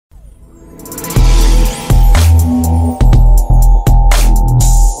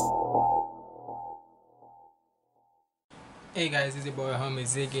Hey guys, it's your boy homie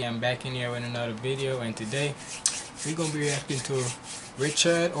Ziggy. I'm back in here with another video, and today we're gonna be reacting to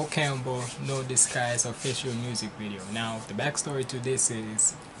Richard Ocampo No Disguise official music video. Now the backstory to this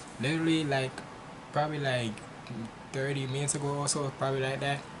is literally probably 30 minutes ago or so, probably like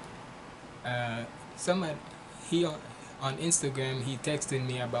that. He on Instagram, he texted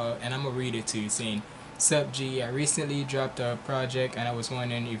me about, and I'm gonna read it to you, saying, "Sup G, I recently dropped a project and I was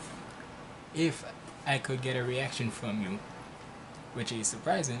wondering if I could get a reaction from you," which is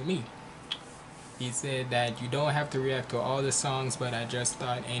surprising to me. He said that you don't have to react to all the songs, but I just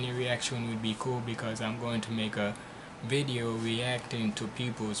thought any reaction would be cool because I'm going to make a video reacting to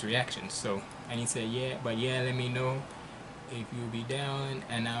people's reactions. So, and he said, yeah, let me know if you'll be down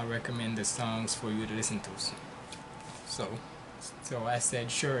and I'll recommend the songs for you to listen to. So I said,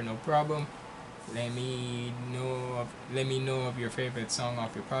 sure, no problem. Let me know of your favorite song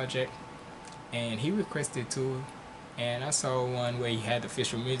off your project. And he requested two, and I saw one where he had the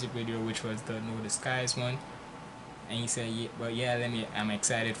official music video, which was the No Disguise one, and he said, I'm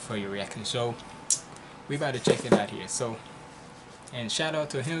excited for your reaction. So we about to check it out here. So, and shout out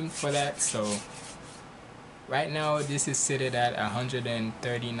to him for that. So right now this is sitting at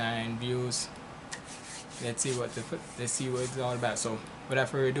 139 views. Let's see what it's all about. So without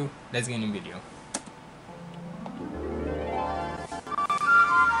further ado, let's get in the video.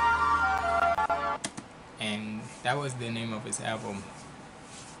 And that was the name of his album,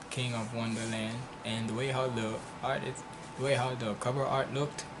 King of Wonderland. And the way how the cover art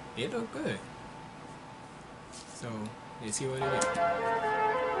looked, it looked good. So let's see what it is. Nah,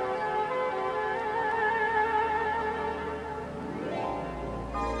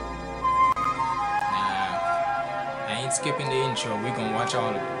 I ain't skipping the intro. We're gonna watch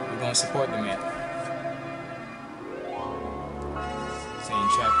all of it. We're gonna support the man. Saying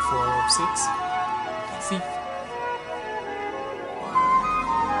track 4 of 6. See.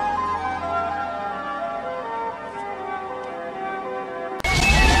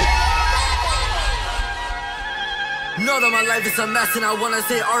 Know that my life is a mess and I wanna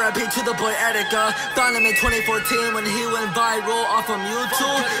say RIP to the boy Attica. Found him in 2014 when he went viral off of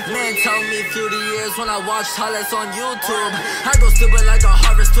YouTube. Man, tell me through the years when I watched highlights on YouTube, I go stupid like a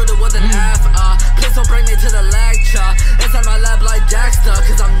Harvard student with an F. Please don't bring me to the lecture. Inside my lab like Dexter,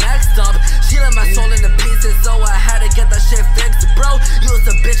 cause I'm next up. She let my soul into pieces, so I had to get that shit fixed. Bro, you was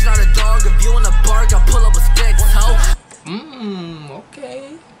a bitch, not a dog. If you wanna bark, I'll pull up with sticks, ho.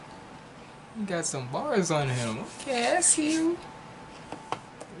 Okay. You got some bars on him. Okay, I see you.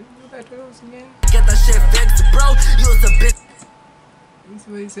 Go back to those again. Get that shit fixed, bro. You was a bitch. This is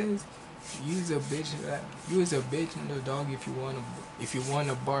what he says. Use a bitch and a dog if you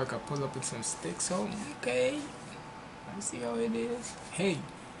wanna bark. I pull up with some sticks. So okay, I see how it is. Hey,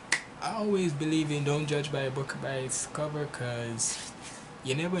 I always believe in don't judge by a book by its cover, cause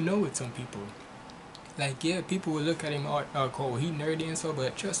you never know with some people. Like, yeah, people will look at him oh, he nerdy and so,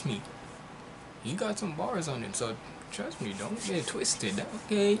 but trust me, he got some bars on him. So trust me, don't get it twisted.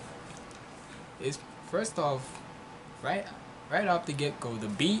 Okay, it's first off, right off the get-go, the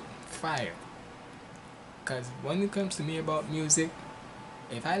beat fire. Cause when it comes to me about music,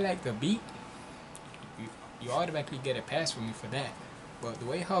 if I like the beat, you automatically get a pass from me for that. But the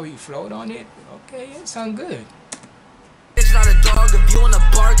way how he flowed on it, okay, it sound good. It's not a dog. If you wanna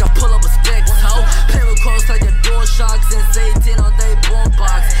bark, I'll pull up with sticks, ho. Play with close like a dual shock since 18 on they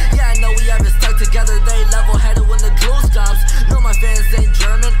boombox. Yeah, I know we haven't stuck together. They level-headed when the glue stops. Know my fans ain't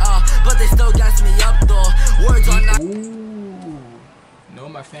German, but they still gas me up though. Words on that. No,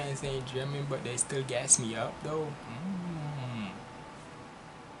 my fans ain't German, but they still gas me up though.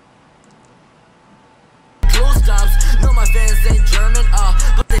 Glue stops. No, my fans ain't German,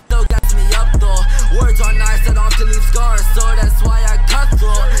 but they still gas me up though. Words are nice and often leave scars, so that's why I cut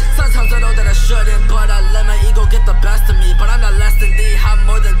through. Sometimes I know that I shouldn't, but I let my ego get the best of me. But I'm not less than they have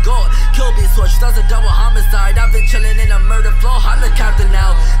more than gold. Kill me switch, that's a double homicide. I've been chilling in a murder flow. I'm the captain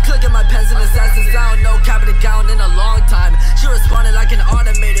now. Clicking my pens in assassin sound. No cabinet gown in a long time. She responded like an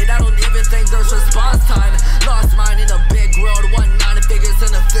automated. I don't even think there's response time. Lost mine in a big world. 1 9 figures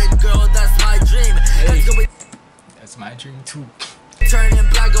in a fit girl. That's my dream. Hey, that's my dream too. Turning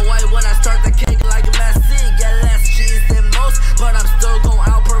black or white when I start the cake like Messi. Get less cheese than most, but I'm still gon'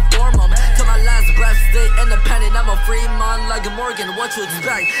 outperform them. Till my last breath, stay independent. I'm a free man like a Morgan. What you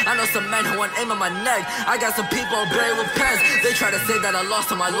expect? I know some men who want aim on my neck. I got some people buried with pens. They try to say that I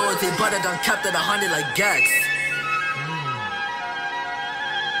lost on my loyalty, but I done kept it 100 like Gex.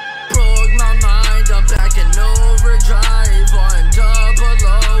 Broke my mind, I'm back in overdrive. On double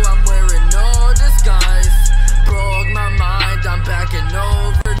low, I'm wearing no disguise. Broke my mind, I'm back in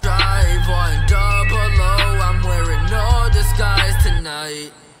overdrive. On double low, I'm wearing no disguise.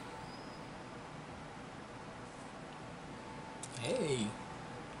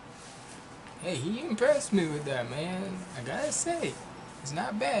 hey, he impressed me with that, man. I gotta say, it's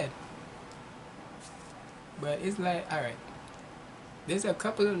not bad. But it's like, alright, there's a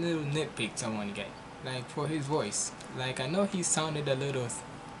couple of little nitpicks I want to get. Like for his voice, like I know he sounded a little.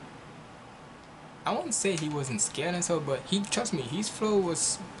 I won't say he wasn't scared and so, but he, trust me, his flow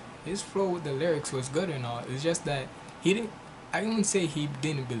with the lyrics was good and all. It's just that he didn't. I wouldn't say he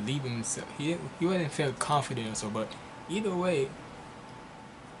didn't believe in himself. He wasn't feel confident or so. But either way,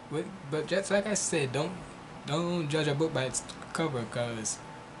 but just like I said, don't judge a book by its cover, cause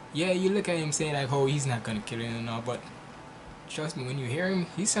yeah, you look at him saying like, oh, he's not gonna kill it and all, but trust me, when you hear him,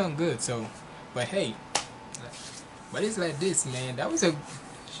 he sound good. So, but hey, but it's like this, man. That was a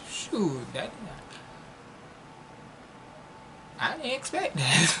shoot. That I didn't expect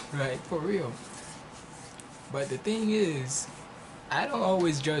that, right? For real. But the thing is, I don't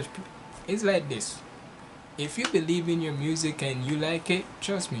always judge. It's like this. If you believe in your music and you like it,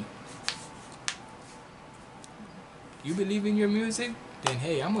 trust me. You believe in your music, then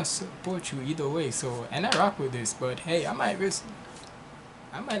hey, I'm gonna support you either way. So, and I rock with this. But hey, I might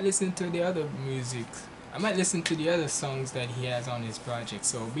listen to the other music. I might listen to the other songs that he has on his project.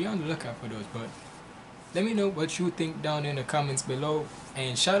 So be on the lookout for those. But let me know what you think down in the comments below.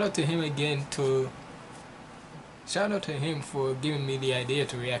 And shout out to him again shout out to him for giving me the idea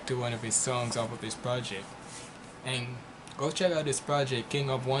to react to one of his songs off of his project. And go check out this project, King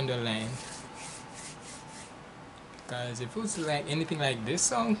of Wonderland. Cause if it was like anything like this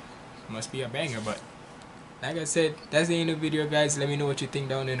song, it must be a banger. But like I said, that's the end of the video, guys. Let me know what you think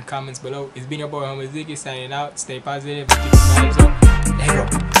down in the comments below. It's been your boy Homie Ziggy signing out. Stay positive and keep the vibes up. There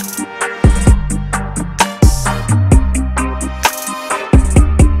you go.